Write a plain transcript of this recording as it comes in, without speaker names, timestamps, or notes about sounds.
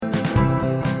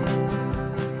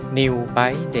New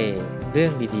Bike Day เรื่อ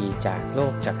งดีๆจากโล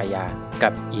กจักรยานกั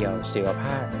บเอี่ยวศิวภ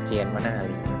าค เจียนวนา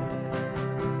ลี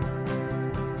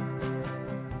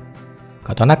ข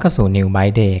อต้อนรับเข้าสู่ New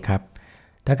Bike Day ครับ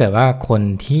ถ้าเกิดว่าคน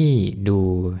ที่ดู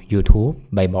YouTube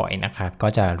บ่อยๆนะครับก็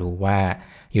จะรู้ว่า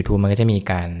YouTube มันก็จะมี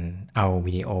การเอา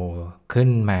วิดีโอขึ้น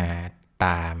มาต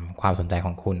ามความสนใจข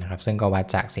องคุณนะครับซึ่งก็วัด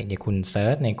จากสิ่งที่คุณเซิ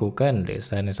ร์ชใน Google หรือเ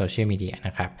ซิร์ชในโซเชียลมีเดีย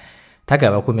นะครับถ้าเกิ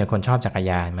ดว่าคุณเป็นคนชอบจักร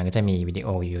ยานมันก็จะมีวิดีโอ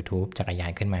YouTube จักรยา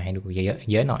นขึ้นมาให้ดู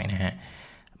เยอะหน่อยนะฮะ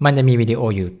มันจะมีวิดีโอ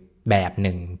อยู่แบบห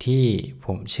นึ่งที่ผ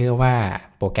มเชื่อว่า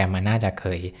โปรแกรมมันน่าจะเค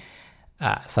ย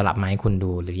สลับมาให้คุณ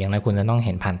ดูหรืออย่างไรคุณจะต้องเ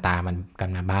ห็นผ่านตามันกัน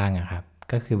มาบ้างนะครับ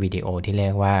ก็คือวิดีโอที่เรี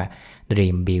ยกว่า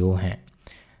Dream Build ฮะ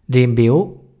Dream Build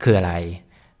คืออะไร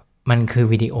มันคือ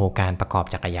วิดีโอการประกอบ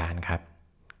จักรยานครับ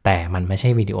แต่มันไม่ใช่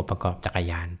วิดีโอประกอบจักร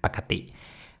ยานปกติ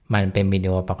มันเป็นวิดี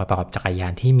โอประกอบจักรยา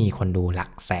นที่มีคนดูหลั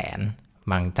กแสน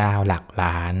บางเจ้าหลัก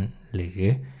ล้านหรือ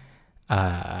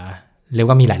เรียก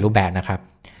ว่ามีหลายรูปแบบนะครับ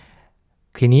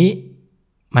ทีนี้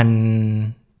มัน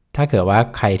ถ้าเกิดว่า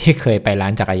ใครที่เคยไปร้า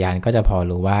นจักรยานก็จะพอ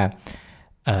รู้ว่า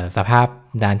สภาพ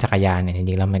ร้านจักรยานเนี่ยจ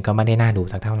ริงๆแล้วมันก็ไม่ได้น่าดู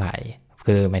สักเท่าไหร่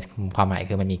คือความหมาย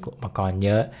คือมันมีอุปกรณ์เย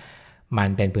อะมัน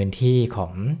เป็นพื้นที่ขอ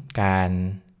งการ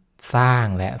สร้าง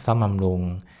และซ่อมบำรุง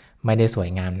ไม่ได้สวย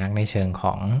งามนักในเชิงข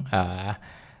อง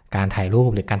การถ่ายรูป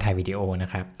หรือการถ่ายวิดีโอน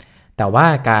ะครับแต่ว่า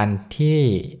การที่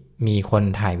มีคน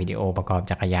ถ่ายวิดีโอประกอบ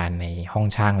จักรยานในห้อง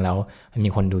ช่างแล้วมันมี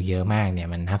คนดูเยอะมากเนี่ย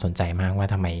มันน่าสนใจมากว่า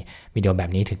ทำไมวิดีโอแบ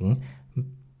บนี้ถึง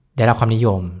ได้รับความนิย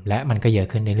มและมันก็เยอะ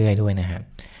ขึ้นเรื่อยๆด้วยนะฮะ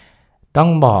ต้อง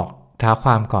บอกท้าคว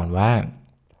ามก่อนว่า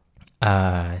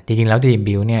จริงๆแล้ว Dream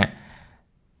Build เนี่ย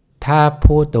ถ้า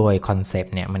พูดโดยคอนเซป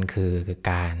ต์เนี่ยมันคือ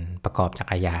การประกอบจั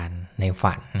กรยานใน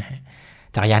ฝันนะฮะ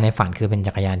จักรยานในฝันคือเป็น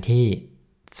จักรยานที่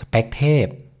สเปคเทพ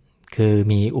คือ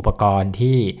มีอุปกรณ์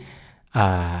ที่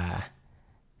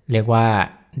เรียกว่า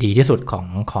ดีที่สุดข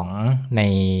อง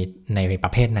ในปร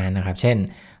ะเภทนั้นนะครับเช่น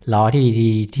ล้อที่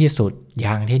ดีที่สุดย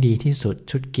างที่ดีที่สุด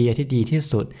ชุดเกียร์ที่ดีที่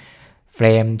สุดเฟร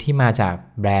มที่มาจาก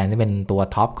แบรนด์ที่เป็นตัว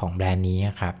ท็อปของแบรนด์นี้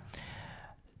ครับ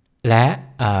และ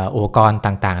อุปกรณ์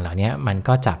ต่างๆเหล่านี้มัน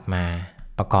ก็จับมา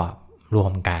ประกอบรว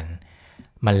มกัน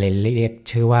มันเลยเรียก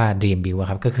ชื่อว่า Dream Build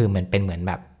ครับก็คือมันเป็นเหมือนแ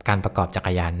บบการประกอบจัก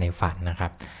รยานในฝันนะครั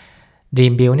บ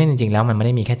Dream Build เนี่ยจริงๆแล้วมันไม่ไ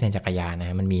ด้มีแค่ในจักรยานน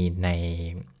ะมันมีใน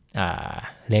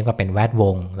เรียกว่าเป็นแวดว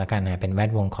งแล้วกันนะเป็นแว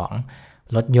ดวงของ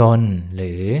รถยนต์ห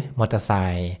รือมอเตอร์ไซ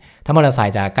ค์ถ้ามอเตอร์ไซ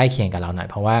ค์จะใกล้เคียงกับเราหน่อย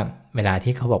เพราะว่าเวลา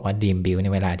ที่เขาบอกว่า Dream Build ใน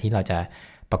เวลาที่เราจะ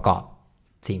ประกอบ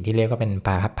สิ่งที่เรียกว่าเป็น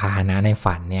พาหนะใน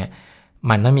ฝันเนี่ย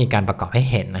มันต้องมีการประกอบให้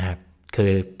เห็นนะครับคื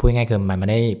อพูดง่ายๆคือมันไม่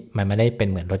ได้เป็น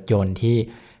เหมือนรถยนต์ที่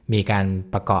มีการ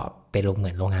ประกอบเป็นเหมื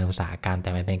อนโรงงานอุตสาหกรรมแต่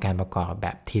มันเป็นการประกอบแบ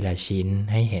บทีละชิ้น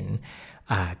ให้เห็น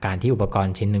การที่อุปกร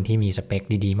ณ์ชิ้นหนึ่งที่มีสเปค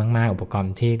ดีๆมากๆอุปกร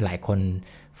ณ์ที่หลายคน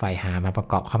ใฝ่หามาประ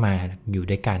กอบเข้ามาอยู่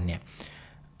ด้วยกันเนี่ย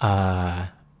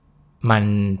มัน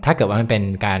ถ้าเกิดว่ามันเป็น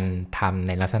การทำใ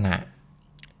นลักษณะ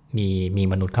มี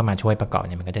มนุษย์เข้ามาช่วยประกอบเ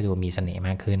นี่ยมันก็จะดูมีเสน่ห์ม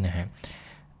ากขึ้นนะฮะ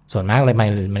ส่วนมากเลย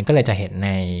มันก็เลยจะเห็น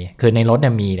คือในรถเ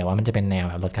นี่ยมีแต่ว่ามันจะเป็นแนว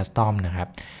รถคัสตอมนะครับ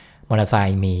มอเตอร์ไซ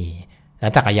ค์มีแล้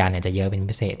วจักรยานเนี่ยจะเยอะเป็น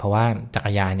พิเศษเพราะว่าจัก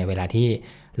รยานเนี่ยเวลาที่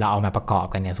เราเอามาประกอบ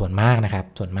กันเนี่ยส่วนมากนะครับ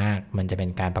ส่วนมากมันจะเป็น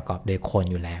การประกอบโดยคน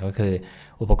อยู่แล้วก็คือ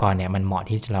อุปกรณ์เนี่ยมันเหมาะ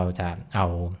ที่เราจะเอ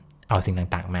าสิ่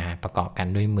งต่างๆมาประกอบกัน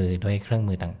ด้วยมือด้วยเครื่อง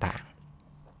มือต่าง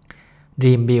ๆ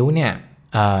Dream Build เนี่ย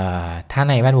ถ้า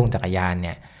ในแวดวงจักรยานเ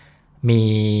นี่ยมี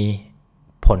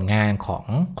ผลงานของ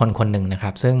คนหนึ่งนะค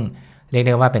รับซึ่งเรียกไ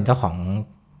ด้ว่าเป็นเจ้าของ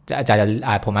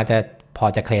ผมอาจจะพอ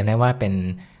จะเคลมได้ว่าเป็น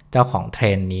เจ้าของเทร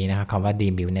นด์นี้นะครับคำว่า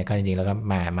Dream Build เนี่ยก็จริงๆแล้วก็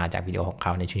มาจากวิดีโอของเข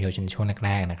าในช่วงแ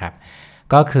รกๆนะครับ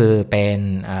ก็คือเป็น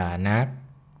นัก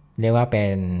เรียกว่าเป็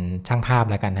นช่างภาพ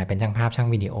แล้วกันนะเป็นช่างภาพช่าง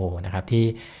วิดีโอนะครับที่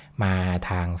มา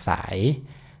ทางสาย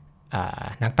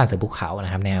นักปั่นเสือภูเขาน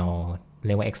ะครับแนวเ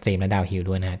รียกว่า Extreme และ Downhill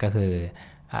ด้วยนะก็คือ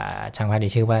ช่างภาพ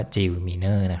ที่ชื่อว่าจิลมิลเน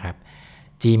อร์นะครับ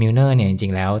จิลมิลเนอร์เนี่ยจริ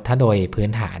งๆแล้วถ้าโดยพื้น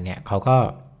ฐานเนี่ยเขาก็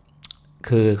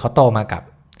คือเขาโตมากับ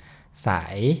สา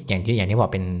ยอย่างที่บอ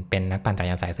กเป็นนักปั่นจักร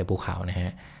ยานสายเสือภูเขานะฮ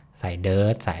ะสายเดิ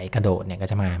ร์ทสายกระโดดเนี่ยก็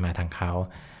จะมาทางเขา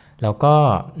แล้วก็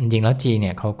จริงๆแล้วจีเ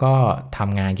นี่ยเขาก็ท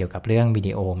ำงานเกี่ยวกับเรื่องวิ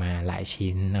ดีโอมาหลาย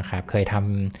ชิ้นนะครับเคยท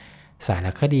ำสาร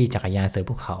คดีจักรยานเสือ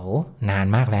ภูเขานาน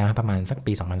มากแล้วประมาณสัก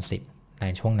ปี2010ใน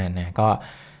ช่วงนั้นนะก็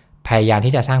พยายาม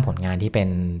ที่จะสร้างผลงานที่เ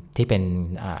ป็น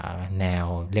แนว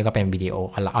เรียกว่าเป็นวิดีโอ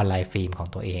ออนไลน์ฟิล์มของ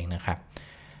ตัวเองนะครับ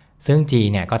ซึ่งจี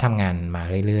เนี่ยก็ทำงานมา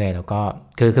เรื่อยๆแล้วก็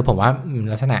คือผมว่า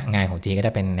ลักษณะงานของจีก็จ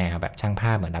ะเป็นแนวแบบช่างภ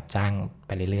าพเหมือนรับจ้างไ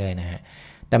ปเรื่อยๆนะฮะ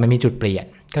แต่มันมีจุดเปลี่ยน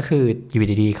ก็คืออยู่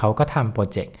ดีๆเขาก็ทำโปร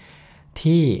เจกต์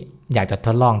ที่อยากจะท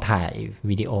ดลองถ่าย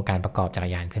วิดีโอการประกอบจักร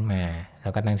ยานขึ้นมาแล้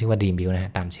วก็ตั้งชื่อว่า Dream Build นะฮ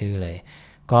ะตามชื่อเลย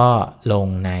ก็ลง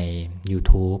ใน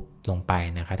YouTube ลงไป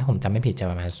นะครับถ้าผมจำไม่ผิดจะ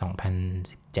ประมาณ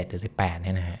2017หรือ18เ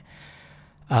นี่ยนะฮะ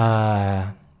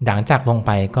หลังจากลงไ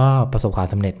ปก็ประสบความ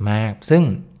สำเร็จมากซึ่ง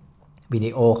วิ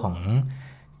ดีโอของ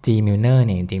G Milner เ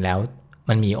นี่ยจริงๆแล้ว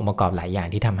มันมีองค์ประกอบหลายอย่าง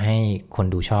ที่ทำให้คน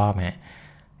ดูชอบฮะ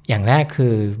อย่างแรกคื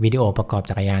อวิดีโอประกอบ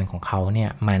จักรยานของเขาเนี่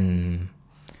ย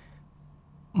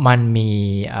มันมี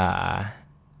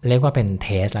เรียกว่าเป็นเท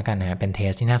สแล้วกันนะเป็นเท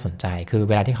สที่น่าสนใจคือ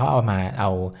เวลาที่เขาเอ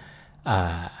า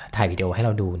ถ่ายวิดีโอให้เร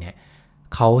าดูเนี่ย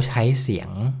เขาใช้เสียง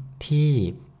ที่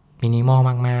มินิมอล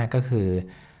มากๆก็คือ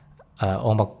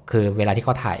คือเวลาที่เข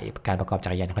าถ่ายการประกอบจั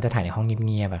กรยานเขาจะถ่ายในห้องเ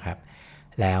งียบๆครับ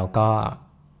แล้วก็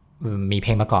มีเพ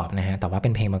ลงประกอบนะฮะแต่ว่าเป็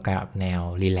นเพลงประกอบแนว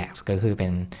รีแลกซ์ก็คือเป็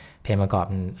นเพลงประกอบ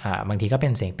บางทีก็เป็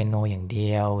นเสียงเปียโนอย่างเดี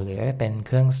ยวหรือเป็นเค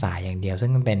รื่องสายอย่างเดียวซึ่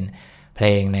งมันเป็นเพล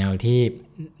งแนวที่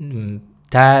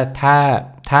ถ้า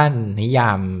ถ้านิยา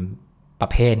มปร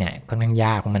ะเภทเนี่ยค่อนข้างย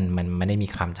ากเพราะมันไม่ได้มี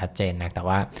คำชัดเจนนะแต่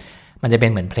ว่ามันจะเป็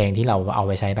นเหมือนเพลงที่เราเอาไ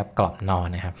ปใช้แบบกล่อมนอน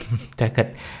นะครับถ้าเกิด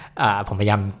ผมพย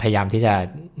ายามที่จะ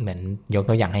เหมือนยก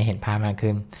ตัวอย่างให้เห็นภาพมาก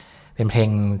ขึ้นเป็นเพลง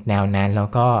แนวนั้นแล้ว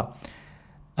ก็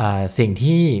สิ่ง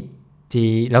ที่G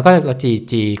แล้วก็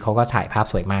G เขาก็ถ่ายภาพ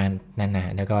สวยมากนั่นน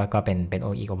ะแล้วก็เป็น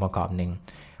อีกองค์ประกอบหนึ่ง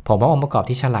ผมว่าองค์ประกอบ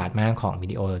ที่ฉลาดมากของวิ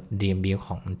ดีโอ Dream Build ข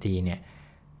อง G เนี่ย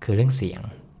คือเรื่องเสียง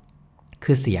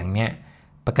คือเสียงเนี่ย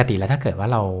ปกติแล้วถ้าเกิดว่า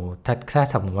เราถ้า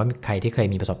สมมติว่าใครที่เคย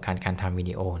มีประสบการณ์การทำวิ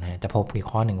ดีโอนะจะพบอีก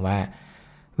ข้อหนึ่งว่า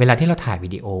เวลาที่เราถ่ายวิ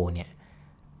ดีโอเนี่ย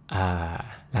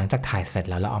หลังจากถ่ายเสร็จ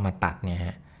แล้วเราเอามาตัดเนี่ยฮ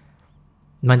ะ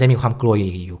มันจะมีความกลัว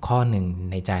อยู่ข้อหนึ่ง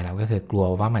ในใจเราก็คือกลัว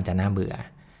ว่ามันจะน่าเบื่อ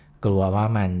กลัวว่า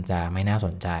มันจะไม่น่าส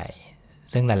นใจ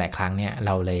ซึ่งหลายๆครั้งเนี่ยเ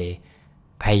ราเลย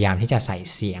พยายามที่จะใส่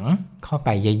เสียงเข้าไป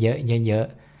เยอะๆเยอะ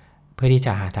ๆเพื่อที่จ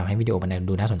ะทำให้วิดีโอมัน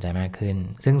ดูน่าสนใจมากขึ้น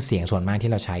ซึ่งเสียงส่วนมาก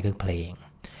ที่เราใช้คือเพลง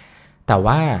แต่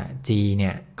ว่า G เนี่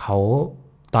ยเขา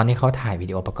ตอนที่เขาถ่ายวิ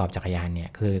ดีโอประกอบจักรยานเนี่ย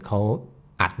คือเขา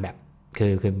อัดแบบคื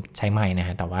อใช้ไมค์นะฮ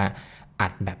ะแต่ว่าอั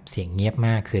ดแบบเสียงเงียบม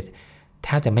ากคือ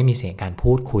ถ้าจะไม่มีเสียงการ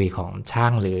พูดคุยของช่า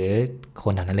งหรือค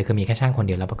นแถวนั้นเลยคือมีแค่ช่างคนเ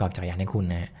ดียวแล้วประกอบจักรยานให้คุณ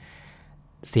นะ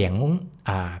เสียง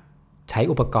ใช้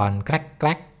อุปกรณ์แกล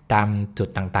กๆตามจุด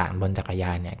ต่างๆบนจักรย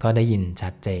านเนี่ยก็ได้ยินชั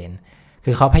ดเจน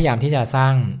คือเขาพยายามที่จะสร้า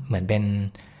งเหมือนเ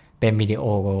ป็นวิดีโอ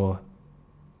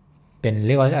เป็นเ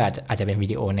รียกว่าอาจจะเป็นวิ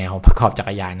ดีโอแนวประกอบจัก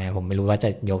รยานนะผมไม่รู้ว่าจะ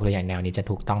ยกตัวอย่างแนวนี้จะ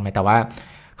ถูกต้องไหมแต่ว่า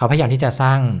เขาพยายามที่จะส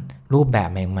ร้างรูปแบบ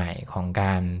ใหม่ๆของก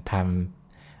ารท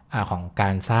ำของกา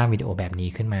รสร้างวิดีโอแบบนี้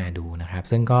ขึ้นมาดูนะครับ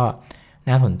ซึ่งก็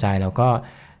น่าสนใจแล้วก็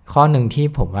ข้อหนึ่งที่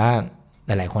ผมว่าห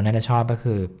ลายๆคนน่าจะชอบก็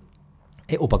คือ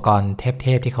อุปกรณ์เท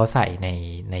พๆที่เขาใส่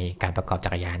ในการประกอบจั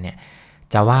กรยานเนี่ย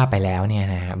จะว่าไปแล้วเนี่ย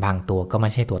นะฮะบางตัวก็ไ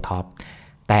ม่ใช่ตัวท็อป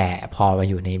แต่พอมา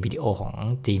อยู่ในวิดีโอของ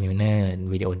G Milner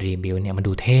วิดีโอ Dream Build เนี่ยมัน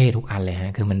ดูเท่ทุกอันเลยฮ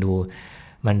ะคือมัน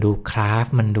ดูคราฟ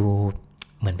มันดู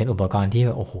เหมือนเป็นอุปกรณ์ที่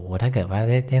โอ้โหถ้าเกิดว่า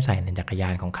ได้ใส่ในจักรยา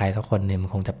นของใครสักคนนึงมั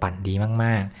นคงจะปั่นดีม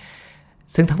าก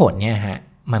ๆซึ่งทั้งหมดเนี่ยฮะ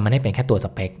มันไม่ได้เป็นแค่ตัวส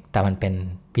เปคแต่มันเป็น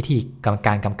วิธีก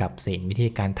ารกำกับเสียงวิธี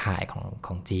การถ่ายข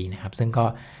อง G นะครับซึ่งก็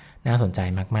น่าสนใจ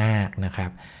มากๆนะครั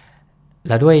บแ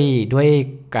ล้วด้วย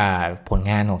ผล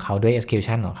งานของเขาด้วย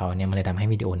execution ของเขาเนี่ยมันเลยทำให้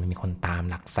วิดีโอมันมีคนตาม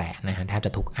หลักแสนนะฮะแทบจ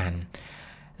ะทุกอัน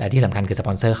และที่สำคัญคือสป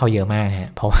อนเซอร์เข้าเยอะมากฮ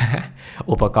ะเพราะว่า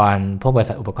อุปกรณ์พวกบริ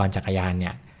ษัทอุปกรณ์จักรยานเนี่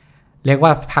ยเรียกว่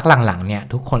าพักหลังๆเนี่ย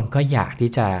ทุกคนก็อยาก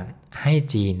ที่จะให้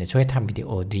จีนช่วยทำวิดีโอ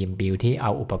Dream Build ที่เอ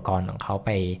าอุปกรณ์ของเขา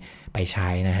ไปใช้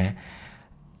นะฮะ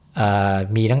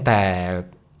มีตั้งแต่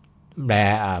แบร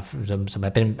นด์สมั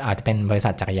ยเป็นอาจจะเป็นบริษั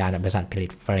ทจักรยานบริษัทผลิ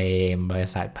ตเฟรมบริ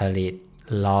ษัทผลิต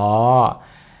ล้อ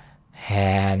แฮ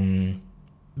นด์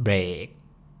เบรก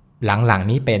หลังๆ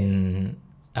นี้เป็น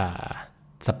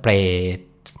สเปรย์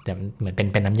เหมือน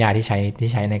เป็นน้ำยาที่ใ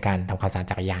ช้ในการทำความสะอาด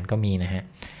จักรยานก็มีนะฮะ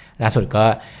ล่าสุดก็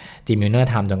G Milner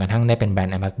ทำจนกระทั่งได้เป็นแบรน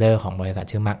ด์แอมบาสเดอร์ของบริษัท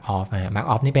ชื่อ Mark Off นะฮะ Mark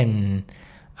Off นี่เป็น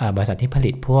บริษัทที่ผ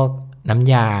ลิตพวกน้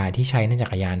ำยาที่ใช้ในจั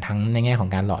กรยานทั้งในแง่ของ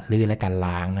การหล่อลื่นและการ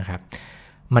ล้างนะครับ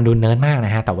มันดูเนิร์ดมากน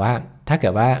ะฮะแต่ว่าถ้าเกิ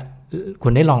ดว่าคุ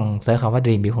ณได้ลองเซิร์ชคำว่า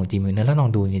Dream Build ของ G Milner แล้วลอง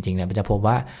ดูจริงๆเนี่ยมันจะพบ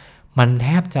ว่ามันแท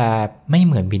บจะไม่เ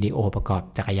หมือนวิดีโอประกอบ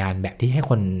จักรยานแบบที่ให้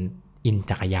คนอิน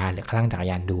จักรยานหรือคลั่งจักร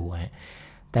ยานดูฮะ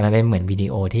แต่มันเป็นเหมือนวิดี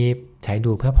โอที่ใช้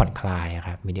ดูเพื่อผ่อนคลายค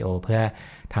รับวิดีโอเพื่อ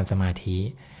ทำสมาธิ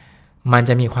มันจ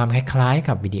ะมีความคล้ายๆ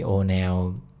กับวิดีโอแนว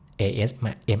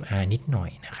ASMR นิดหน่อย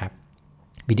นะครับ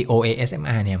วิดีโอ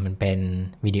ASMR เนี่ยมันเป็น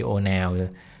วิดีโอแนว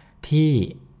ที่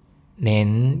เน้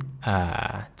น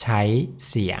ใช้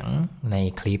เสียงใน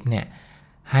คลิปเนี่ย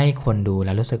ให้คนดูแ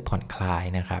ล้วรู้สึกผ่อนคลาย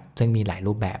นะครับซึ่งมีหลาย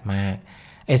รูปแบบมาก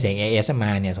ไอเสียง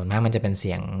ASMR เนี่ยส่วนมากมันจะเป็นเ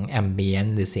สียงแอมเบียน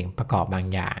หรือเสียงประกอบบาง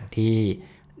อย่างที่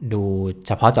ดูเ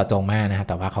ฉพาะเจาะจงมากนะครับ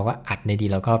แต่ว่าเขาก็อัดได้ดี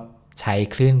แล้วก็ใช้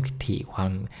คลื่นถี่ค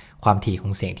วามถี่ขอ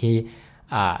งเสียงที่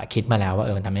คิดมาแล้วว่า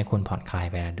มันทำให้คุณผ่อนคลาย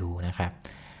เวลาดูนะครับ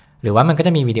หรือว่ามันก็จ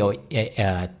ะมีวิดีโอ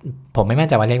ผมไม่แน่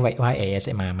ใจว่าเรียกว่า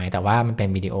ASMR ไหมแต่ว่ามันเป็น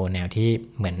วิดีโอแนวที่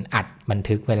เหมือนอัดบัน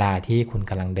ทึกเวลาที่คุณ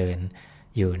กำลังเดิน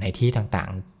อยู่ในที่ต่าง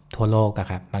ๆทั่วโลก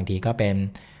ครับบางทีก็เป็น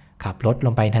ขับรถล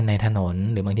งไปในถนน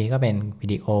หรือบางทีก็เป็นวิ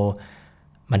ดีโอ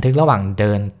บันทึกระหว่างเ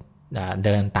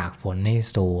ดินตากฝนใน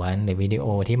สวนหรือวิดีโอ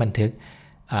ที่บันทึก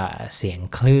เสียง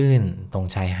คลื่นตรง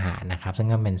ชายหาดนะครับซึ่ง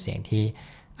ก็เป็นเสียงที่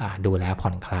ดูแล้วผ่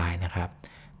อนคลายนะครับ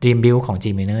Dream Build ของ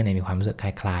Gminer เนี่ยมีความรู้สึกค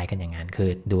ล้ายๆกันอย่างนั้นคือ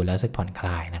ดูแล้วรู้สึกผ่อนคล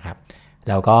ายนะครับ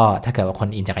แล้วก็ถ้าเกิดว่าคน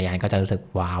อินจักรยานก็จะรู้สึก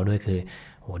ว้าวด้วยคือ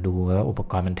โหดูว่าอุป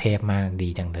กรณ์มันเทพมากดี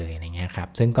จังเลยอะไรเงี้ยครับ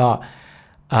ซึ่งก็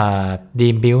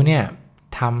Dream Build เนี่ย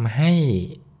ทำให้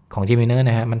ของ Gminer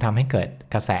นะฮะมันทำให้เกิด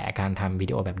กระแสการทำวิ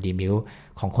ดีโอแบบ Dream Build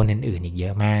ของคนอื่นๆอีกเยอ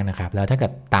ะมากนะครับแล้วถ้าเกิ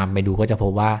ดตามไปดูก็จะพ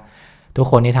บว่าทุก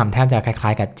คนที่ทำแทบจะคล้า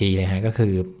ยๆกับ G เลยฮะก็คื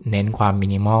อเน้นความมิ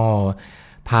นิมอล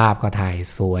ภาพก็ถ่าย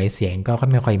สวยเสียงก็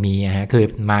ไม่ค่อยมีฮะคือ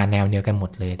มาแนวเดียวกันหม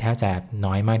ดเลยแทบจะ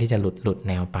น้อยมากที่จะหลุด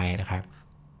แนวไปนะครับ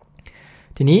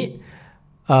ทีนี้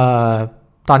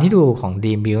ตอนที่ดูของ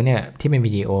Dream Build เนี่ยที่เป็น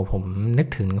วิดีโอผมนึก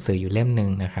ถึงหนังสืออยู่เล่มหนึ่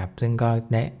งนะครับซึ่งก็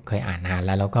ได้เคยอ่านนาน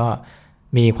แล้วก็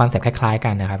มีคอนเซ็ปต์คล้ายๆกั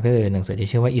นนะครับก็คือหนังสือที่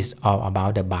ชื่อว่า It's All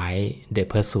About the Bike The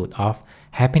Pursuit of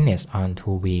Happiness on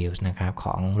Two Wheels นะครับข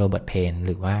องโรเบิร์ตเพนห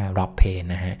รือว่าร็อบเพน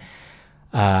นะฮะ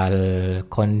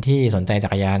คนที่สนใจจั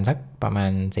กรยานสักประมา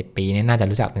ณ10 ปีนี่น่าจะ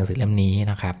รู้จักหนังสือเล่มนี้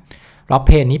นะครับร็อบเ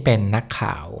พนนี่เป็นนัก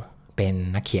ข่าวเป็น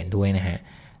นักเขียนด้วยนะฮะ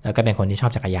แล้วก็เป็นคนที่ชอ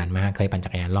บจักรยานมากเคยปั่นจั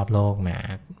กรยานรอบโลกมา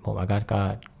ผมว่า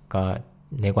ก็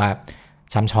เรียกว่า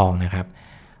ช่ำชองนะครับ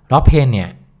ร็อบเพนเนี่ย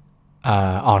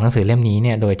ออกหนังสือเล่มนี้เ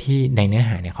นี่ยโดยที่ในเนื้อ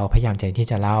หาเนี่ยเขาพยายามที่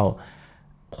จะเล่า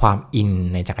ความอิน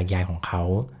ในจักรยานของเขา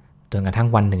จนกระทั่ง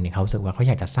วันหนึ่งเนี่ยเขารู้สึกว่าเขาอ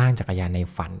ยากจะสร้างจักรยานใน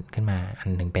ฝันขึ้นมาอัน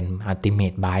หนึ่งเป็น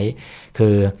Ultimate Bike คื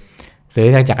อซื้อ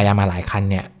จักรยานมาหลายคัน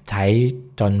เนี่ยใช้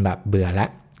จนแบบเบื่อแล้ว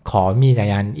ขอมีจักร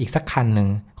ยานอีกสักคันหนึ่ง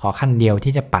ขอคันเดียว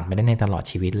ที่จะปั่นไปได้ในตลอด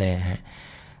ชีวิตเลยฮะ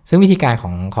ซึ่งวิธีการ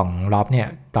ของล็อบเนี่ย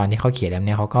ตอนที่เขาเขียนแล้วเ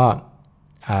นี่ยเขาก็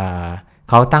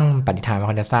เขาตั้งปณิธานว่า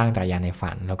เขาจะสร้างจักรยานใน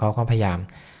ฝันแล้วก็พยายาม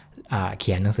เ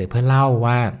ขียนหนังสือเพื่อเล่า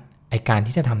ว่าไอการ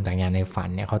ที่จะทำจักรยานในฝัน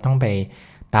เนี่ยเขาต้องไป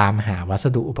ตามหาวัส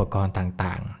ดุอุปกรณ์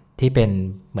ต่างๆที่เป็น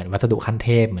เหมือนวัสดุขั้นเท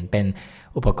พเหมือนเป็น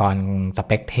อุปกรณ์สเ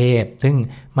ปคเทพซึ่ง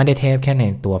ไม่ได้เทพแค่ใน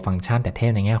ตัวฟังก์ชันแต่เท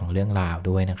พในแง่ของเรื่องราว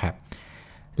ด้วยนะครับ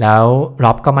แล้วล็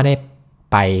อบก็ไม่ได้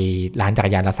ไปร้านจัก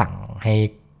รยานแล้วสั่งให้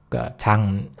ช่าง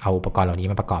เอาอุปกรณ์เหล่านี้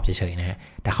มาประกอบเฉยๆนะฮะ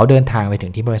แต่เขาเดินทางไปถึ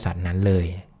งที่บริษัทนั้นเลย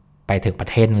ไปถึงประ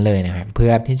เทศนั้นเลยนะครับเพื่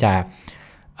อที่จะ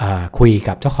คุย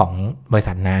กับเจ้าของบริ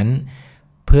ษัทนั้น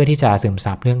เพื่อที่จะซึม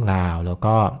ซับเรื่องราวแล้ว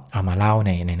ก็เอามาเล่าใ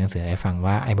นหนังสือให้ฟัง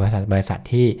ว่าไอ้บริษัท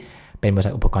ที่เป็นบริษั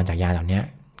ทอุปกรณ์จักรยานเหล่านี้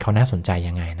เขาน่าสนใจ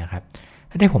ยังไงนะครับ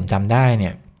ถ้าที่ผมจำได้เนี่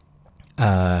ย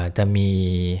จะมี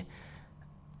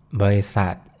บริษั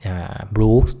ทบ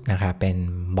รูคส์นะครับเป็น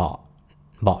เบ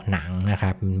าะหนังนะค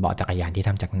รับเบาะจักรยานที่ท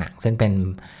ำจากหนังซึ่งเป็น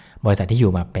บริษัทที่อ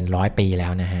ยู่มาเป็น100 ปีแล้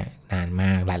วนะฮะนานม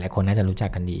ากหลายๆคนน่าจะรู้จั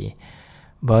กกันดี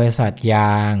บริษัทย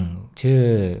างชื่อ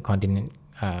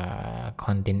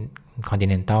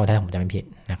Continental ถ้าผมจำไม่ผิด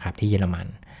นะครับที่เยอรมัน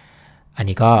อัน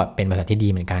นี้ก็เป็นบริษัทที่ดี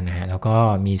เหมือนกันนะฮะแล้วก็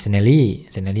มี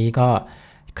Sinelli ก็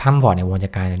ข้ามวอร์ดในวง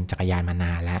การจักรยานมาน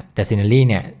านแล้วแต่ Sinelli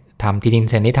เนี่ยทำจริง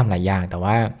ๆ Sinelli ทำหลายอย่างแต่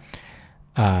ว่า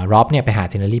ร็อบเนี่ยไปหา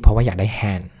Sinelli เพราะว่าอยากได้แฮ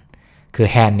นด์คือ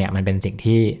แฮนด์เนี่ยมันเป็นสิ่ง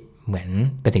ที่เหมือน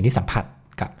เป็นสิ่งที่สัมผัส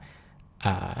กับ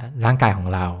ร่างกายของ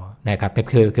เรานะครับ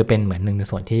คือเป็นเหมือนหนึ่งใน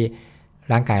ส่วนที่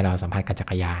ร่างกายเราสัมผัสกับจั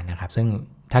กรยานนะครับซึ่ง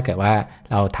ถ้าเกิดว่า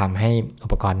เราทำให้อุ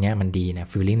ปกรณ์นี้มันดีเนี่ย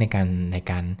ฟีลลิ่งใน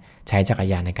การใช้จักร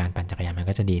ยานในการปั่นจักรยานมัน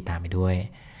ก็จะดีตามไปด้วย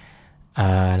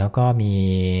แล้วก็มี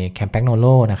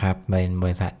Campagnolo นะครับเป็นบ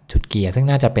ริษัทชุดเกียร์ซึ่ง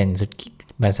น่าจะเป็น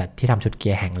บริษัทที่ทำชุดเกี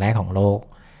ยร์แห่งแรกของโลก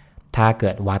ถ้าเกิ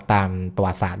ดวัดตามประ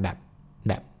วัติศาสตร์แบบ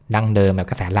ดั้งเดิมแบบ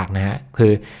กระแสหลักนะฮะคื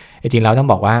อจริงๆเราต้อง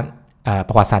บอกว่าป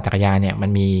ระวัติศาสตร์จักรยานเนี่ยมัน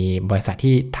มีบริษัท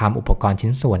ที่ทำอุปกรณ์ชิ้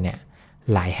นส่วนเนี่ย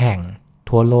หลายแห่ง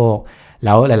ทั่วโลกแ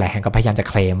ล้วหลายๆแห่งก็พยายามจะ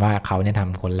เคลมว่าเขาเนี่ยท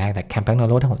ำคนแรกแต่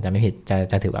Campagnoloถ้าผมจำไม่ผิด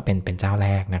จะถือว่าเป็นเจ้าแร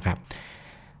กนะครับ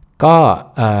ก็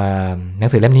หนั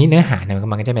งสือเล่มนี้เนื้อหาเนี่ย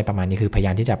มันก็จะเป็นประมาณนี้คือพยาย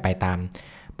ามที่จะไปตาม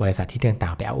บริษัทที่ต่า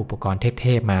งๆไปเอาอุปกรณ์เท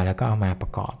พๆมาแล้วก็เอามาปร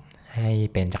ะกอบให้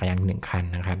เป็นจักรยาน1 คัน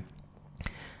นะครับ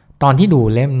ตอนที่ดู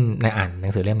เล่มในอ่านหนั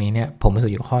งสือเล่มนี้เนี่ยผมรู้สึ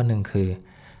กอยู่ข้อหนึ่งคือ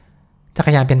จัก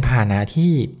รยานเป็นพาหนะ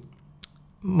ที่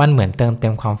มันเหมือนเติมเต็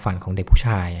มความฝันของเด็กผู้ช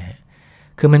าย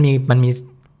คือมั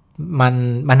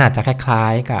นอาจจะคล้า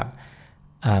ยๆกับ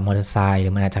มอเตอร์ไซค์หรื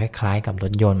อมันอาจจะคล้ายๆกับร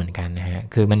ถยนต์เหมือนกันนะฮะ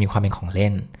คือมันมีความเป็นของเล่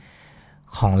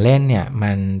นเนี่ยมั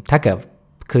นถ้าเกิด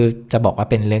คือจะบอกว่า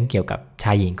เป็นเรื่องเกี่ยวกับช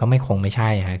ายหญิงก็ไม่ใช่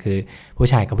ฮะคือผู้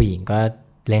ชายกับผู้หญิงก็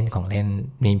เล่นของเล่น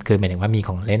นี่คือหมายถึงว่ามีข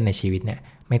องเล่นในชีวิตเนี่ย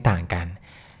ไม่ต่างกัน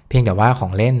เพียงแต่ว่าขอ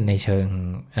งเล่นในเชิง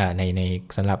ใน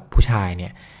สำหรับผู้ชายเนี่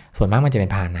ยส่วนมากมันจะเป็น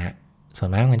พาหนะส่วน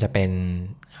มากมันจะเป็น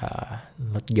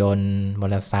รถยนต์มอ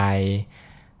เตอร์ไซค์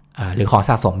หรือของ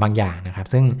สะสมบางอย่างนะครับ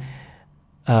ซึ่ง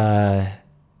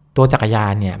ตัวจักรยา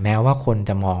นเนี่ยแม้ว่าคน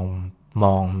จะมอ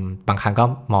งบางครั้งก็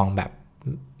มองแบบ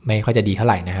ไม่ค่อยจะดีเท่าไ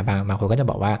หร่นะฮะบางคนก็จะ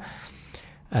บอกว่า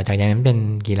จักรยานนั้นเป็น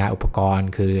กีฬาอุปกรณ์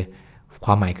คือค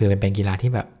วามหมายคือเป็นกีฬา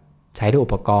ที่แบบใช้ด้วยอุ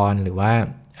ปกรณ์หรือว่า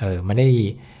ไม่ได้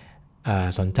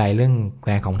สนใจเรื่องแ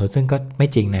รงของมนุษย์ซึ่งก็ไม่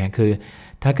จริงนะคือ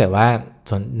ถ้าเกิดว่า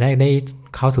ได้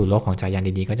เข้าสู่โลกของจักรยาน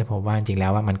ดีๆก็จะพบว่าจริงแล้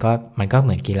วว่ามันก็เห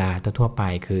มือนกีฬาทั่วไป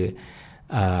คือ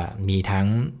มีทั้ง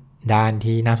ด้าน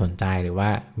ที่น่าสนใจหรือว่า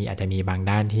อาจจะมีบาง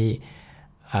ด้านที่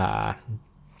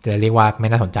จะเรียกว่าไม่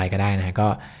น่าสนใจก็ได้นะก็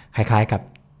คล้ายๆกับ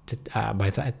บ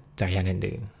ริษัทจักรยาน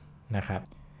อื่นๆนะครับ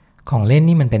ของเล่น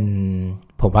นี่มันเป็น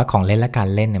ผมว่าของเล่นและการ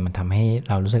เล่นเนี่ยมันทำให้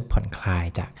เรารู้สึกผ่อนคลาย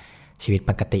จากชีวิต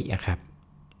ปกติอะครับ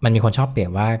มันมีคนชอบเปรีย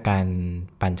บว่าการ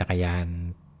ปั่นจักรยาน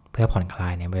เพื่อผ่อนคลา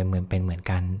ยเนี่ยเป็นเหมือน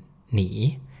การหนี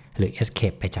หรือ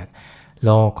escape ไปจากโ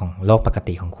ลกปก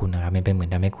ติของคุณนะครับมันเป็นเหมือ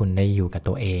นทำให้คุณได้อยู่กับ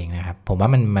ตัวเองนะครับผมว่า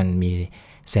มันมี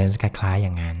เซนส์คล้ายๆอ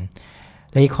ย่างนั้น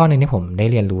และอีกข้อนึงที่ผมได้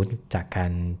เรียนรู้จากกา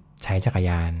รใช้จักรย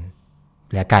าน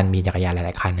และการมีจักรยานห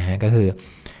ลายๆคันนะฮะก็คือ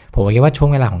ผมคิดว่าช่วง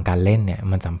เวลาของการเล่นเนี่ย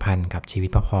มันสัมพันธ์กับชีวิต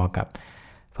พอๆ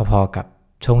กับ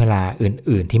ช่วงเวลา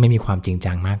อื่นๆที่ไม่มีความจริง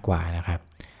จังมากกว่านะครับ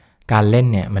การเล่น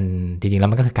เนี่ยมันจริงๆแล้ว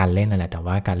มันก็คือการเล่นนั่นแหละแต่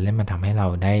ว่าการเล่นมันทำให้เรา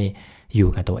ได้อยู่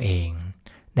กับตัวเอง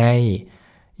ได้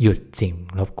หยุดสิ่ง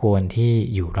รบกวนที่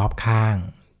อยู่รอบข้าง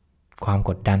ความ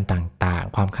กดดันต่าง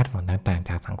ๆความคาดหวังต่างๆ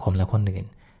จากสังคมและคนอื่น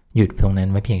หยุดตรงนั้น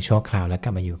ไว้เพียงชั่วคราวแล้วกลั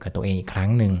บมาอยู่กับตัวเองอีกครั้ง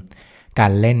หนึ่งกา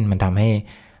รเล่นมันทำให้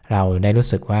เราได้รู้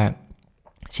สึกว่า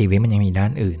ชีวิตมันยังมีด้า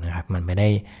นอื่นนะครับมันไม่ได้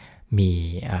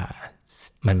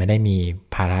มี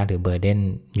ภาระหรือเบอร์เดน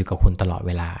อยู่กับคุณตลอดเ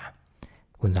วลา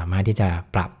คุณสามารถที่จะ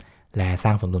ปรับและสร้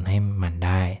างสมดุลให้มันไ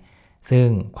ด้ซึ่ง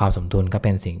ความสมดุลก็เ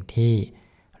ป็นสิ่งที่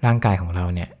ร่างกายของเรา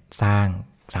เนี่ย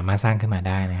สามารถสร้างขึ้นมา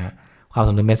ได้นะฮะความส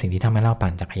มดุลเป็นสิ่งที่ทำให้เรา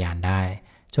ปั่นจักรยานได้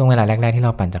ช่วงเวลาแรกๆที่เร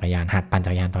าปั่นจักรยานหัดปั่น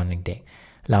จักรยานตอนเด็ก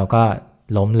ๆเราก็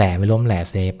ล้มแหล่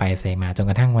เซไปเซมาจน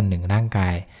กระทั่งวันหนึ่งร่างกา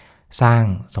ยสร้าง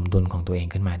สมดุลของตัวเอง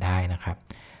ขึ้นมาได้นะครับ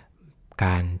ก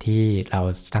ารที่เรา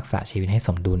รักษาชีวิตให้ส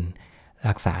มดุล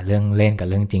รักษาเรื่องเล่นกับ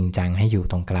เรื่องจริงจังให้อยู่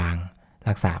ตรงกลาง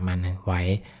รักษามันไว้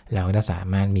แล้วจะสา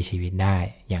มารถมีชีวิตได้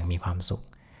อย่างมีความสุข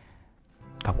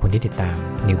ขอบคุณที่ติดตาม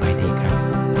New by Day ครั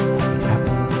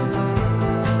บ